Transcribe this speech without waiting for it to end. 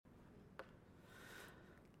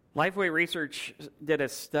Lifeway Research did a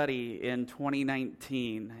study in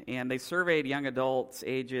 2019, and they surveyed young adults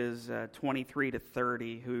ages 23 to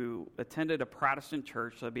 30 who attended a Protestant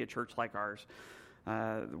church, so it'd be a church like ours,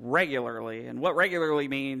 regularly. And what regularly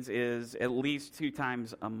means is at least 2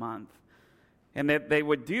 times a month. And that they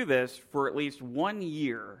would do this for at least 1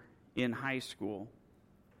 year in high school.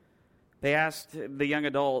 They asked the young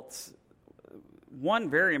adults one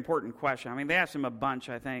very important question. I mean, they asked him a bunch,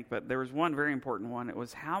 I think, but there was one very important one. It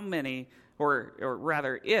was how many, or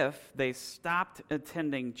rather, if they stopped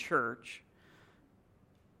attending church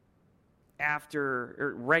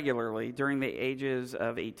regularly during the ages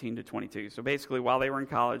of 18 to 22. So basically, while they were in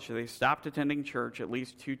college, they stopped attending church at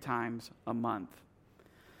least 2 times a month.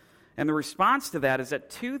 And the response to that is that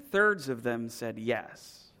 2/3 of them said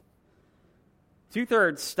yes.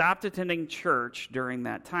 2/3 stopped attending church during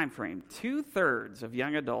that time frame. 2/3 of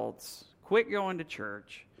young adults quit going to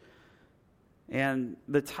church. And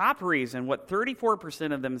the top reason, what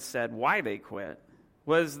 34% of them said why they quit,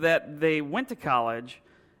 was that they went to college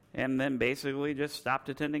and then basically just stopped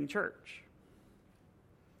attending church.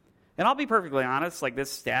 And I'll be perfectly honest, like,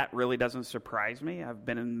 this stat really doesn't surprise me. I've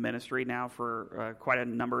been in ministry now for quite a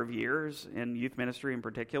number of years, in youth ministry in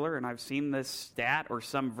particular, and I've seen this stat or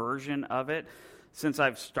some version of it since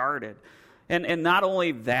I've started. And not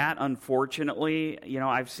only that, unfortunately,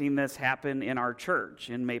 I've seen this happen in our church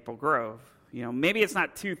in Maple Grove. Maybe it's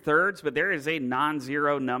not 2/3, but there is a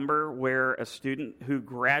non-zero number where a student who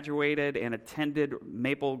graduated and attended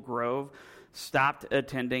Maple Grove stopped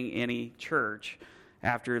attending any church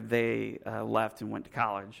after they left and went to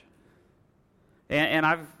college. And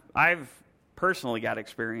I've personally got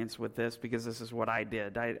experience with this because this is what I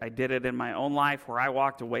did. I did it in my own life where I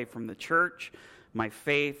walked away from the church, my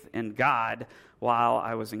faith, and God while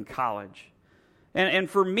I was in college. And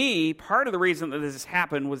for me, part of the reason that this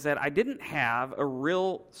happened was that I didn't have a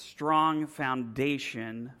real strong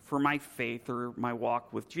foundation for my faith or my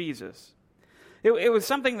walk with Jesus. It was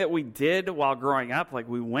something that we did while growing up, like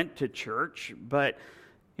we went to church, but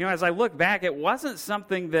as I look back, it wasn't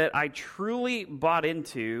something that I truly bought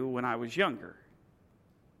into when I was younger.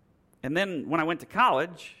 And then when I went to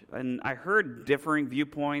college and I heard differing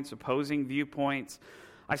viewpoints, opposing viewpoints,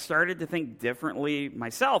 I started to think differently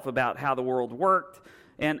myself about how the world worked,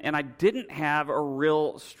 and I didn't have a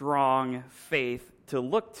real strong faith to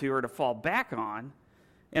look to or to fall back on,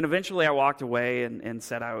 and eventually I walked away and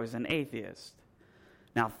said I was an atheist.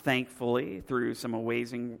 Now, thankfully, through some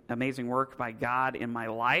amazing work by God in my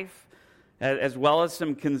life, as well as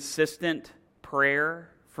some consistent prayer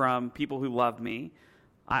from people who loved me,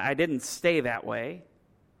 I didn't stay that way.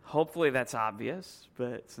 Hopefully that's obvious,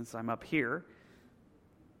 but since I'm up here,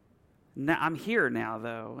 now, I'm here now,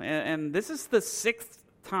 though. And this is the 6th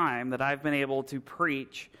time that I've been able to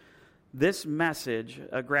preach this message,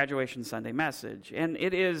 a graduation Sunday message. And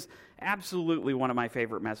it is absolutely one of my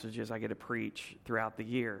favorite messages I get to preach throughout the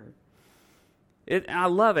year. I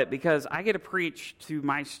love it because I get to preach to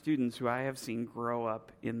my students who I have seen grow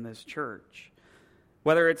up in this church.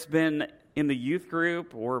 Whether it's been in the youth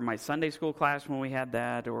group or my Sunday school class when we had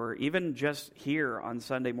that, or even just here on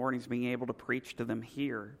Sunday mornings being able to preach to them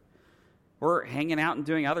here. Or hanging out and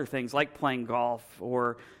doing other things like playing golf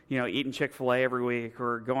or, eating Chick-fil-A every week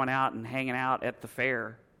or going out and hanging out at the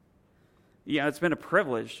fair. It's been a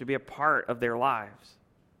privilege to be a part of their lives.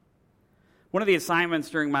 One of the assignments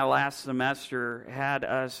during my last semester had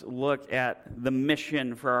us look at the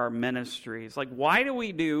mission for our ministries. Like, why do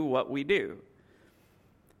we do what we do?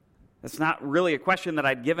 That's not really a question that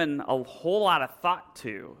I'd given a whole lot of thought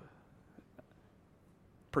to,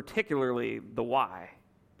 particularly the why.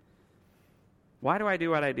 Why do I do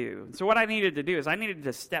what I do? So what I needed to do is I needed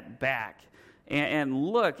to step back and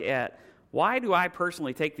look at why do I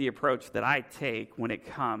personally take the approach that I take when it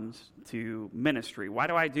comes to ministry? Why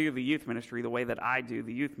do I do the youth ministry the way that I do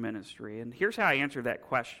the youth ministry? And here's how I answer that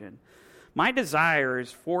question. My desire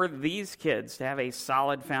is for these kids to have a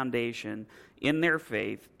solid foundation in their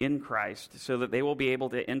faith in Christ so that they will be able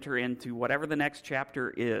to enter into whatever the next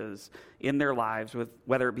chapter is in their lives, with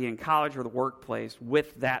whether it be in college or the workplace,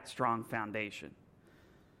 with that strong foundation.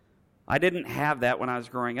 I didn't have that when I was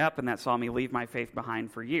growing up, and that saw me leave my faith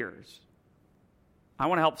behind for years. I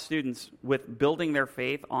want to help students with building their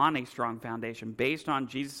faith on a strong foundation based on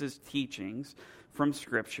Jesus' teachings from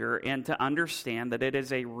Scripture, and to understand that it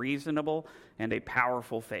is a reasonable and a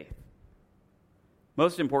powerful faith.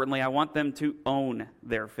 Most importantly, I want them to own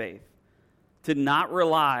their faith, to not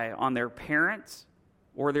rely on their parents'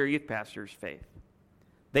 or their youth pastor's faith.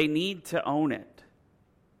 They need to own it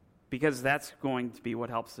because that's going to be what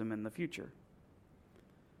helps them in the future.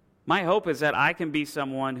 My hope is that I can be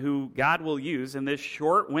someone who God will use in this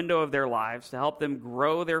short window of their lives to help them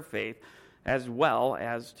grow their faith as well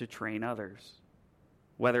as to train others,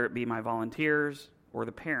 whether it be my volunteers or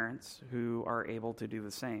the parents who are able to do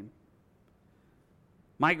the same.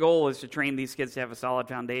 My goal is to train these kids to have a solid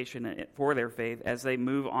foundation for their faith as they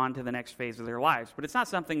move on to the next phase of their lives. But it's not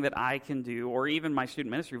something that I can do, or even my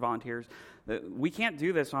student ministry volunteers. We can't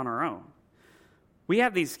do this on our own. We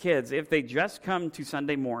have these kids, if they just come to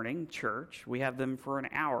Sunday morning church, we have them for an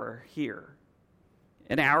hour here.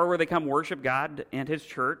 An hour where they come worship God and His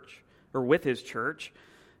church, or with His church,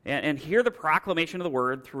 and hear the proclamation of the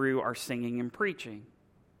Word through our singing and preaching.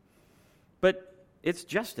 But it's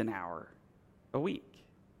just an hour a week.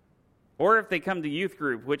 Or if they come to youth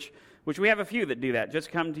group, which we have a few that do that,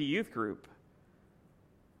 just come to youth group.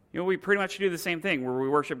 We pretty much do the same thing where we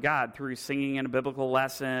worship God through singing and a biblical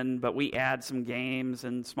lesson, but we add some games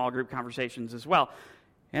and small group conversations as well.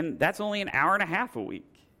 And that's only an hour and a half a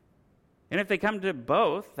week. And if they come to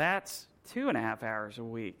both, that's 2.5 hours a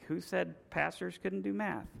week. Who said pastors couldn't do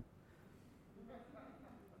math?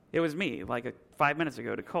 It was me, 5 minutes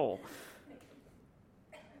ago to Cole.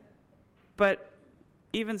 But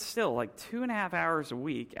even still, 2.5 hours a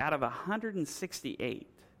week out of 168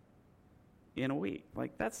 in a week.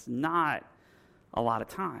 That's not a lot of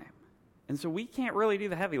time. And so we can't really do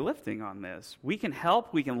the heavy lifting on this. We can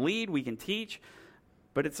help, we can lead, we can teach,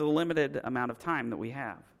 but it's a limited amount of time that we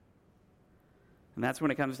have. And that's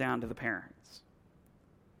when it comes down to the parents.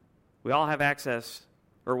 We all have access,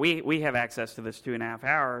 or we have access to this 2.5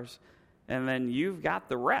 hours, and then you've got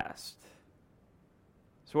the rest.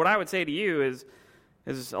 So what I would say to you is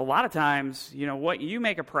a lot of times, what you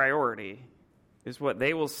make a priority is what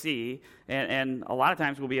they will see, and a lot of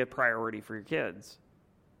times will be a priority for your kids.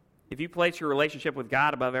 If you place your relationship with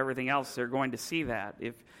God above everything else, they're going to see that.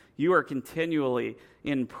 If you are continually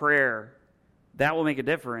in prayer, that will make a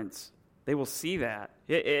difference. They will see that.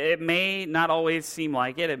 It may not always seem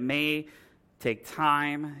like it. It may take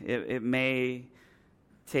time. It may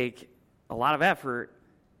take a lot of effort.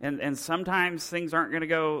 And sometimes things aren't going to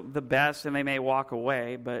go the best, and they may walk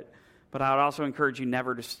away, but I would also encourage you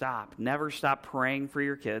never to stop. Never stop praying for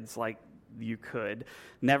your kids like you could.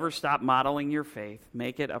 Never stop modeling your faith.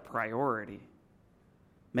 Make it a priority.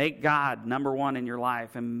 Make God number one in your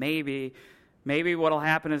life. And maybe what will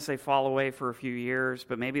happen is they fall away for a few years,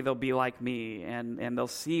 but maybe they'll be like me, and they'll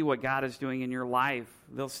see what God is doing in your life.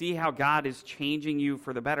 They'll see how God is changing you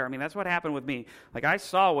for the better. I mean, that's what happened with me. I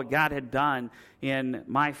saw what God had done in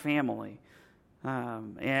my family,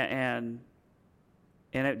 and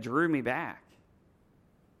it drew me back.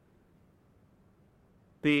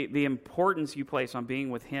 The importance you place on being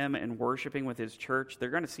with Him and worshiping with His church, they're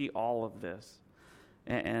going to see all of this.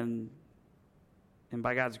 And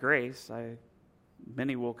by God's grace,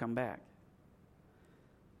 many will come back.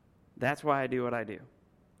 That's why I do what I do.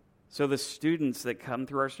 So the students that come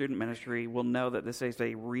through our student ministry will know that this is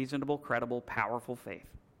a reasonable, credible, powerful faith,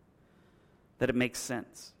 that it makes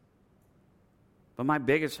sense. But my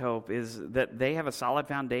biggest hope is that they have a solid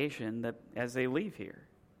foundation that as they leave here.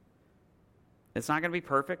 It's not going to be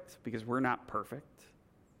perfect because we're not perfect,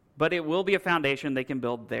 but it will be a foundation they can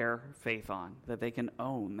build their faith on, that they can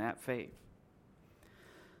own that faith.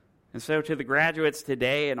 And so to the graduates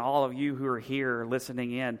today and all of you who are here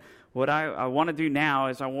listening in, what I want to do now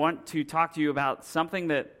is I want to talk to you about something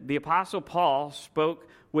that the Apostle Paul spoke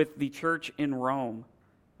with the church in Rome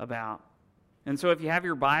about. And so if you have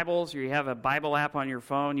your Bibles or you have a Bible app on your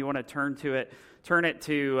phone, you want to turn it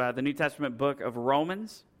to the New Testament book of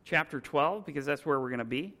Romans, chapter 12, because that's where we're going to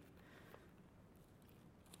be.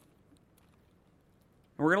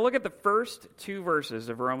 And we're going to look at the first 2 verses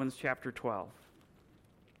of Romans chapter 12.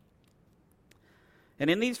 And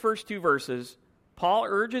in these first 2 verses, Paul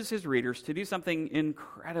urges his readers to do something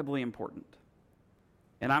incredibly important.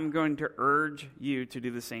 And I'm going to urge you to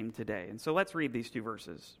do the same today. And so let's read these 2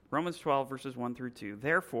 verses. Romans 12, verses 1 through 2.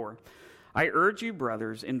 Therefore, I urge you,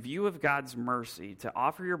 brothers, in view of God's mercy, to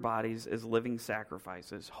offer your bodies as living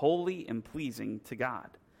sacrifices, holy and pleasing to God.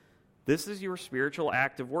 This is your spiritual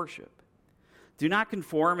act of worship. Do not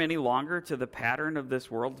conform any longer to the pattern of this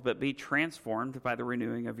world, but be transformed by the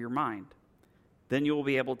renewing of your mind. Then you will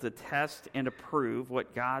be able to test and approve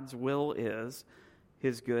what God's will is,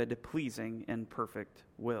 His good, pleasing, and perfect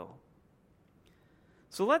will.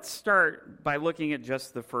 So let's start by looking at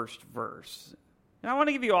just the first verse. And I want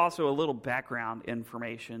to give you also a little background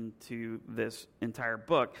information to this entire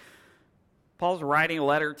book. Paul's writing a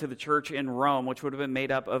letter to the church in Rome, which would have been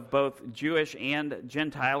made up of both Jewish and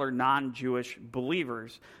Gentile or non-Jewish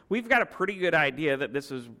believers. We've got a pretty good idea that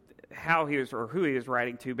this is how he was, or who he was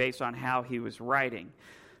writing to, based on how he was writing.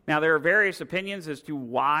 Now, there are various opinions as to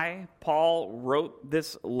why Paul wrote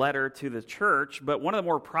this letter to the church, but one of the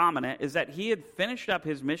more prominent is that he had finished up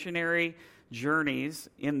his missionary journeys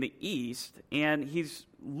in the east, and he's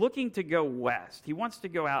looking to go west. He wants to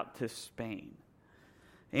go out to Spain.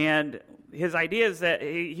 And his idea is that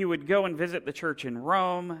he would go and visit the church in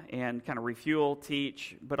Rome and kind of refuel,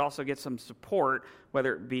 teach, but also get some support,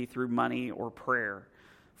 whether it be through money or prayer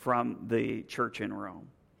from the church in Rome.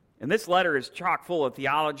 And this letter is chock full of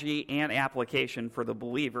theology and application for the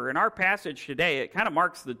believer. In our passage today, it kind of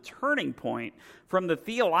marks the turning point from the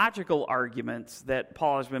theological arguments that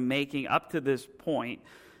Paul has been making up to this point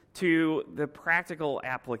to the practical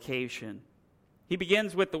application. He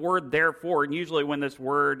begins with the word therefore, and usually when this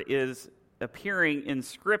word is appearing in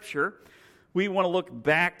Scripture, we want to look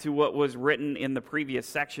back to what was written in the previous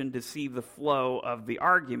section to see the flow of the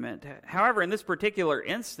argument. However, in this particular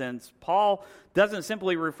instance, Paul doesn't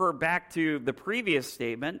simply refer back to the previous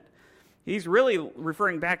statement. He's really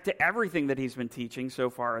referring back to everything that he's been teaching so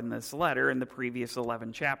far in this letter in the previous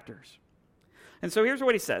 11 chapters. And so here's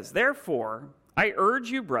what he says. Therefore, I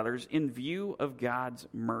urge you, brothers, in view of God's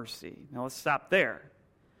mercy. Now let's stop there.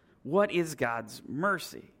 What is God's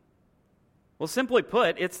mercy? Well, simply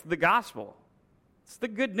put, it's the gospel. It's the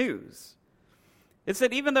good news. It's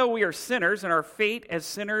that even though we are sinners and our fate as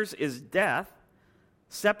sinners is death,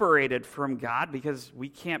 separated from God because we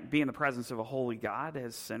can't be in the presence of a holy God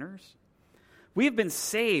as sinners, we have been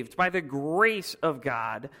saved by the grace of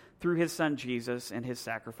God through his Son Jesus and his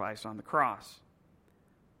sacrifice on the cross.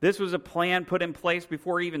 This was a plan put in place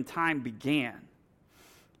before even time began.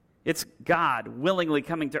 It's God willingly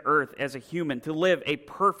coming to earth as a human to live a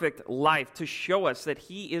perfect life, to show us that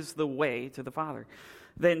he is the way to the Father.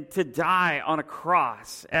 Then to die on a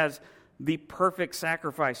cross as the perfect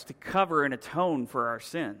sacrifice to cover and atone for our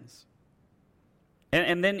sins.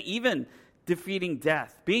 And then even defeating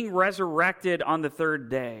death, being resurrected on the third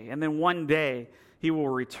day. And then one day he will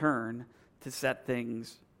return to set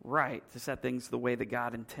things right, to set things the way that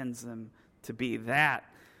God intends them to be. That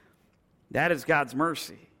is God's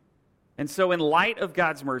mercy. And so in light of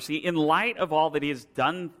God's mercy, in light of all that he has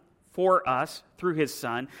done for us through his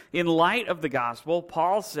Son, in light of the gospel,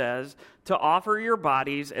 Paul says to offer your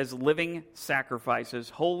bodies as living sacrifices,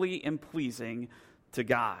 holy and pleasing to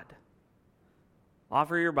God.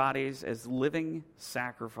 Offer your bodies as living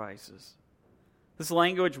sacrifices. This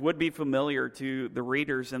language would be familiar to the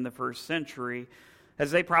readers in the first century,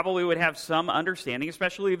 as they probably would have some understanding,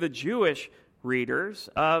 especially the Jewish readers,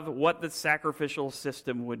 of what the sacrificial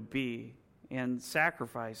system would be and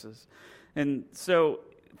sacrifices. And so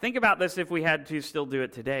think about this if we had to still do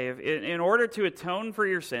it today. In order to atone for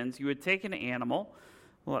your sins, you would take an animal,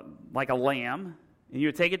 like a lamb, and you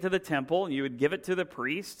would take it to the temple, and you would give it to the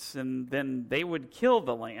priests, and then they would kill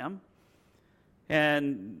the lamb.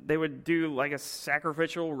 And they would do like a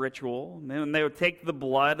sacrificial ritual. And then they would take the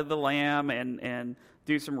blood of the lamb and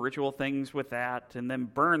do some ritual things with that, and then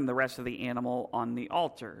burn the rest of the animal on the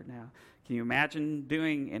altar. Now, can you imagine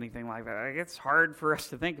doing anything like that? It's hard for us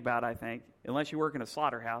to think about, I think. Unless you work in a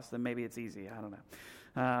slaughterhouse, then maybe it's easy. I don't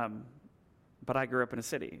know. But I grew up in a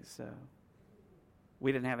city, so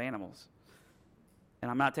we didn't have animals. And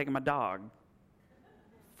I'm not taking my dog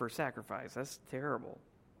for sacrifice. That's terrible.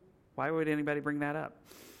 Why would anybody bring that up?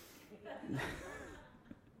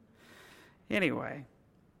 Anyway,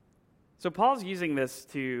 so Paul's using this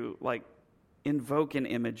to invoke an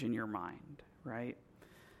image in your mind, right?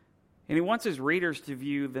 And he wants his readers to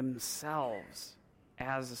view themselves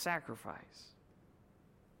as a sacrifice.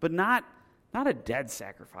 But not a dead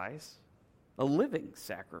sacrifice, a living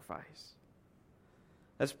sacrifice.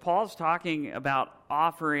 As Paul's talking about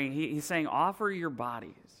offering, he's saying offer your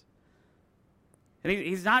bodies. And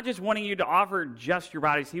he's not just wanting you to offer just your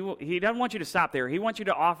bodies. He doesn't want you to stop there. He wants you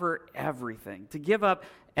to offer everything, to give up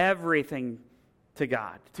everything to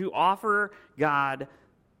God, to offer God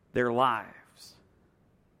their lives.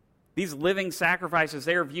 These living sacrifices,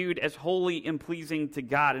 they are viewed as holy and pleasing to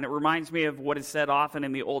God. And it reminds me of what is said often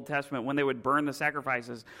in the Old Testament when they would burn the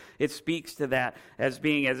sacrifices. It speaks to that as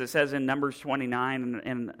being, as it says in Numbers 29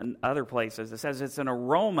 and other places, it says it's an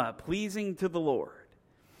aroma pleasing to the Lord.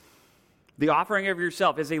 The offering of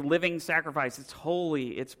yourself is a living sacrifice. It's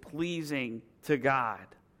holy. It's pleasing to God.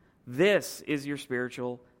 This is your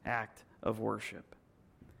spiritual act of worship.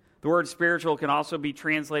 The word spiritual can also be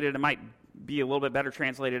translated, it might be a little bit better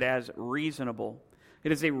translated as reasonable.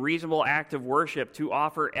 It is a reasonable act of worship to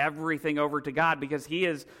offer everything over to God because he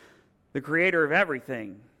is the creator of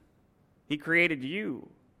everything. He created you.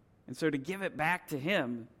 And so to give it back to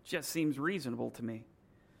him just seems reasonable to me.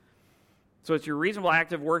 So it's your reasonable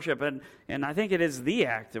act of worship, and I think it is the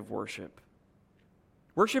act of worship.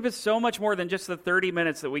 Worship is so much more than just the 30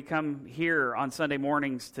 minutes that we come here on Sunday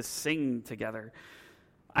mornings to sing together.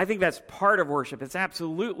 I think that's part of worship. It's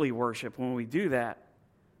absolutely worship when we do that.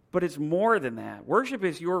 But it's more than that. Worship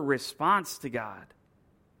is your response to God.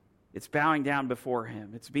 It's bowing down before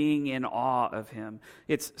Him. It's being in awe of Him.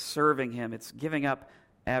 It's serving Him. It's giving up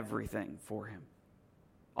everything for Him.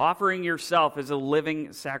 Offering yourself as a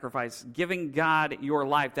living sacrifice. Giving God your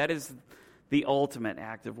life. That is the ultimate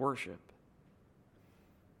act of worship.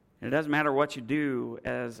 And it doesn't matter what you do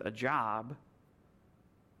as a job.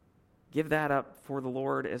 Give that up for the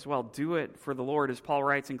Lord as well. Do it for the Lord. As Paul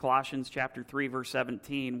writes in Colossians chapter 3, verse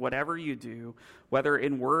 17, whatever you do, whether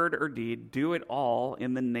in word or deed, do it all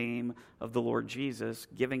in the name of the Lord Jesus,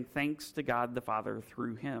 giving thanks to God the Father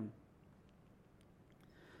through Him.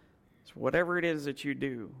 So whatever it is that you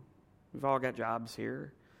do, we've all got jobs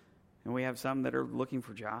here, and we have some that are looking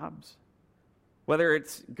for jobs. Whether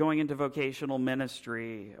it's going into vocational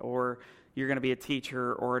ministry, or you're going to be a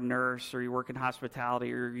teacher or a nurse, or you work in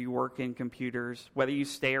hospitality, or you work in computers, whether you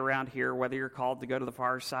stay around here, whether you're called to go to the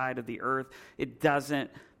far side of the earth, it doesn't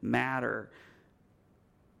matter.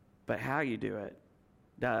 But how you do it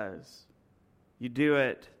does. You do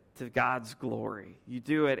it to God's glory. You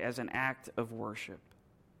do it as an act of worship.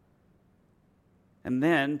 And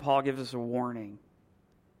then Paul gives us a warning.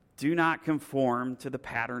 Do not conform to the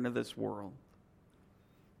pattern of this world.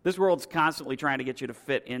 This world's constantly trying to get you to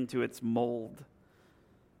fit into its mold.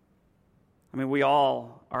 I mean, we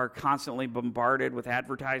all are constantly bombarded with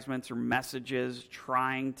advertisements or messages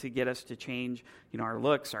trying to get us to change, our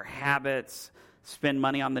looks, our habits, spend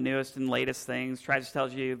money on the newest and latest things. Tries to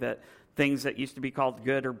tell you that things that used to be called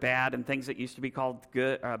good are bad, and things that used to be called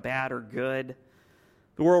bad are good.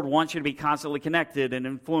 The world wants you to be constantly connected and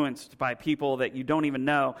influenced by people that you don't even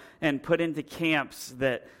know, and put into camps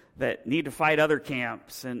that need to fight other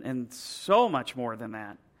camps, and so much more than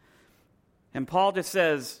that. And Paul just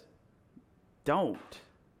says, don't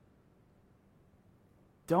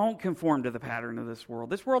conform to the pattern of this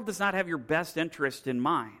world. This world does not have your best interest in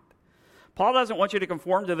mind. Paul doesn't want you to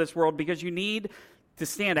conform to this world because you need to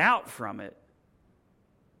stand out from it.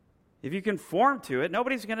 If you conform to it,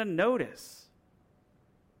 nobody's going to notice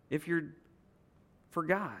if you're for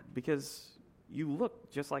God, because you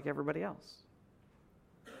look just like everybody else.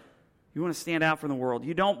 You want to stand out from the world.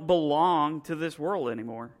 You don't belong to this world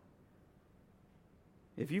anymore.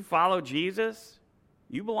 If you follow Jesus,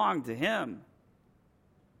 you belong to Him.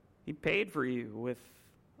 He paid for you with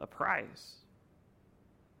a price.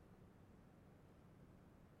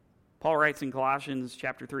 Paul writes in Colossians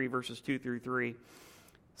chapter 3, verses 2 through 3,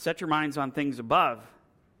 set your minds on things above,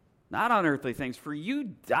 not on earthly things, for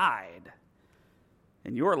you died,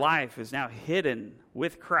 and your life is now hidden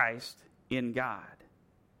with Christ in God.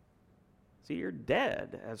 See, you're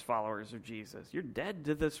dead as followers of Jesus. You're dead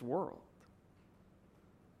to this world.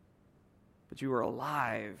 But you are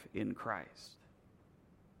alive in Christ.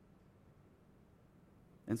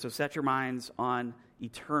 And so set your minds on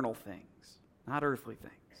eternal things, not earthly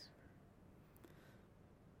things.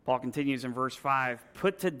 Paul continues in verse 5,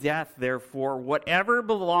 put to death, therefore, whatever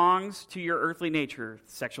belongs to your earthly nature,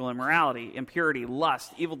 sexual immorality, impurity,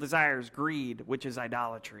 lust, evil desires, greed, which is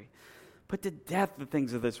idolatry. Put to death the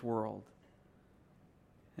things of this world.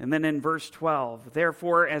 And then in verse 12,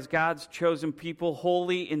 therefore, as God's chosen people,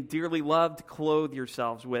 holy and dearly loved, clothe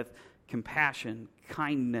yourselves with compassion,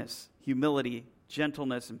 kindness, humility,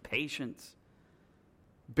 gentleness, and patience.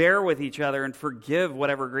 Bear with each other and forgive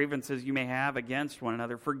whatever grievances you may have against one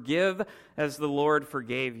another. Forgive as the Lord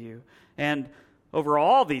forgave you. And over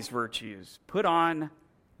all these virtues, put on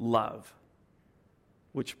love,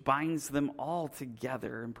 which binds them all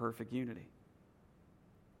together in perfect unity.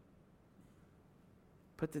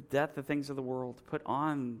 Put to death the things of the world. Put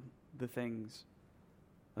on the things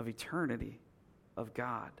of eternity, of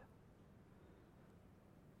God.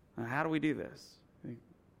 Now, how do we do this? We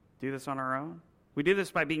do this on our own? We do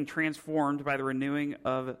this by being transformed by the renewing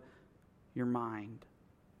of your mind.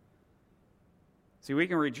 See, we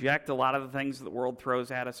can reject a lot of the things that the world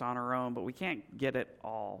throws at us on our own, but we can't get it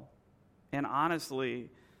all. And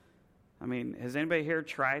honestly, has anybody here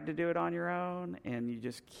tried to do it on your own and you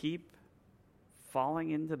just keep falling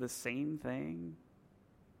into the same thing?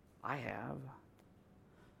 I have.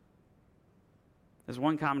 As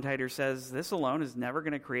one commentator says, this alone is never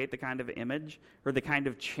going to create the kind of image or the kind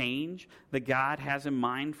of change that God has in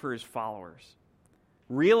mind for His followers.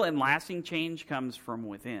 Real and lasting change comes from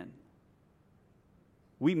within.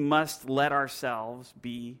 We must let ourselves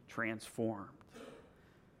be transformed.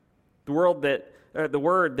 The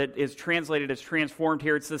word that is translated as transformed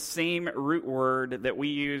here, it's the same root word that we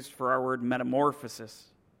use for our word metamorphosis.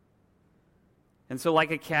 And so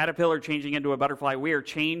like a caterpillar changing into a butterfly, we are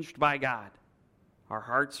changed by God. Our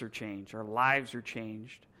hearts are changed. Our lives are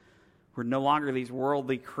changed. We're no longer these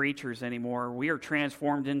worldly creatures anymore. We are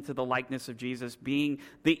transformed into the likeness of Jesus, being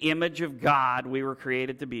the image of God we were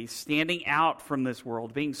created to be, standing out from this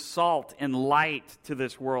world, being salt and light to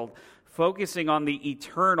this world, focusing on the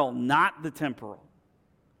eternal, not the temporal.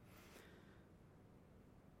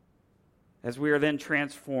 As we are then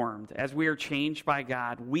transformed, as we are changed by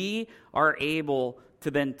God, we are able to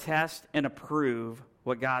then test and approve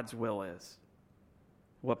what God's will is.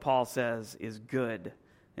 What Paul says is good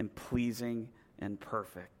and pleasing and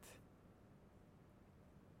perfect.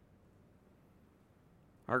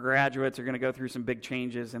 Our graduates are going to go through some big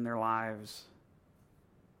changes in their lives.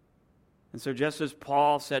 And so just as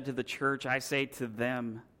Paul said to the church, I say to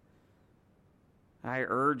them, I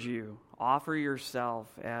urge you, offer yourself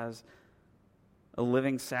as a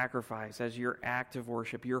living sacrifice, as your act of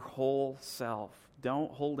worship, your whole self.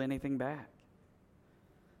 Don't hold anything back.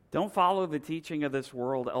 Don't follow the teaching of this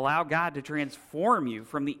world. Allow God to transform you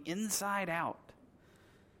from the inside out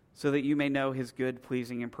so that you may know his good,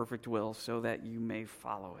 pleasing, and perfect will, so that you may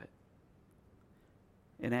follow it.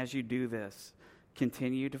 And as you do this,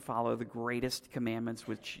 continue to follow the greatest commandments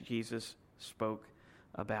which Jesus spoke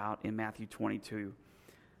about in Matthew 22.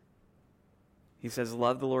 He says,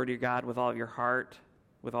 love the Lord your God with all of your heart,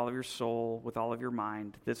 with all of your soul, with all of your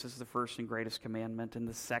mind. This is the first and greatest commandment, and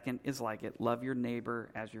the second is like it. Love your neighbor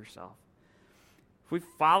as yourself. If we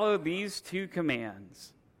follow these two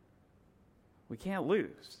commands, we can't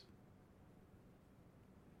lose.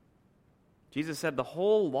 Jesus said the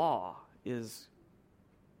whole law is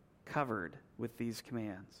covered with these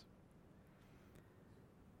commands.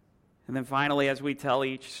 And then finally, as we tell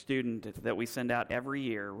each student that we send out every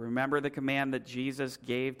year, remember the command that Jesus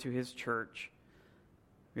gave to his church,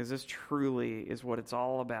 because this truly is what it's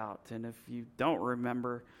all about. And if you don't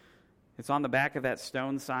remember, it's on the back of that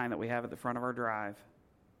stone sign that we have at the front of our drive.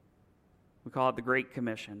 We call it the Great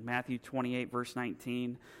Commission. Matthew 28, verse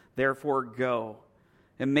 19. Therefore go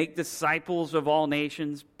and make disciples of all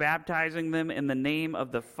nations, baptizing them in the name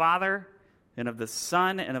of the Father and of the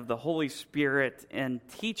Son and of the Holy Spirit, and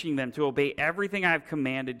teaching them to obey everything I have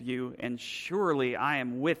commanded you. And surely I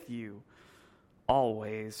am with you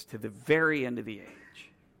always to the very end of the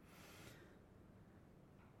age.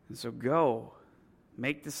 And so go,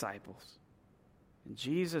 make disciples, and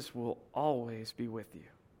Jesus will always be with you.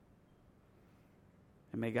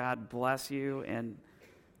 And may God bless you and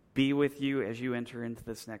be with you as you enter into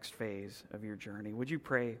this next phase of your journey. Would you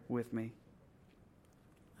pray with me?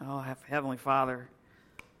 Oh, Heavenly Father,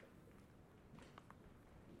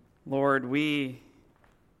 Lord, we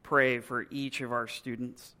pray for each of our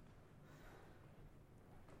students.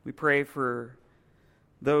 We pray for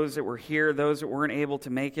those that were here, those that weren't able to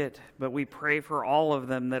make it, but we pray for all of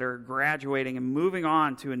them that are graduating and moving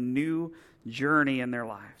on to a new journey in their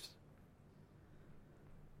lives.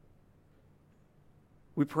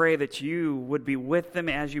 We pray that you would be with them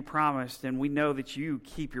as you promised, and we know that you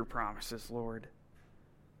keep your promises, Lord.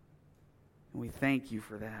 And we thank you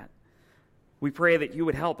for that. We pray that you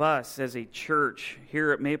would help us as a church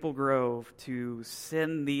here at Maple Grove to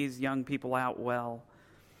send these young people out well,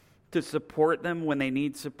 to support them when they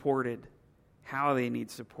need supported, how they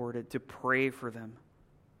need supported, to pray for them.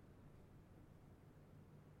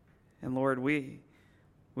 And Lord, we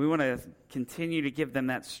want to continue to give them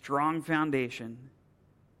that strong foundation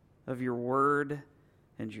of your word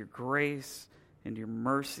and your grace and your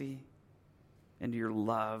mercy and your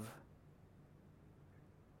love,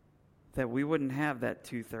 that we wouldn't have that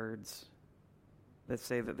 2/3 that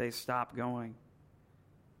say that they stop going,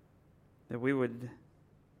 that we would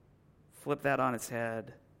flip that on its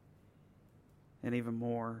head and even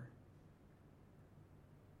more.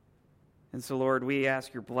 And so, Lord, we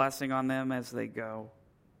ask your blessing on them as they go.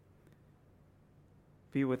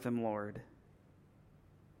 Be with them, Lord.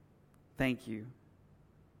 Thank you.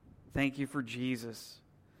 Thank you for Jesus.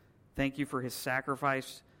 Thank you for his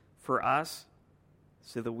sacrifice for us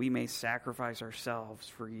so that we may sacrifice ourselves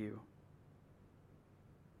for you.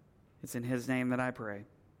 It's in his name that I pray.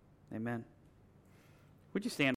 Amen. Would you stand?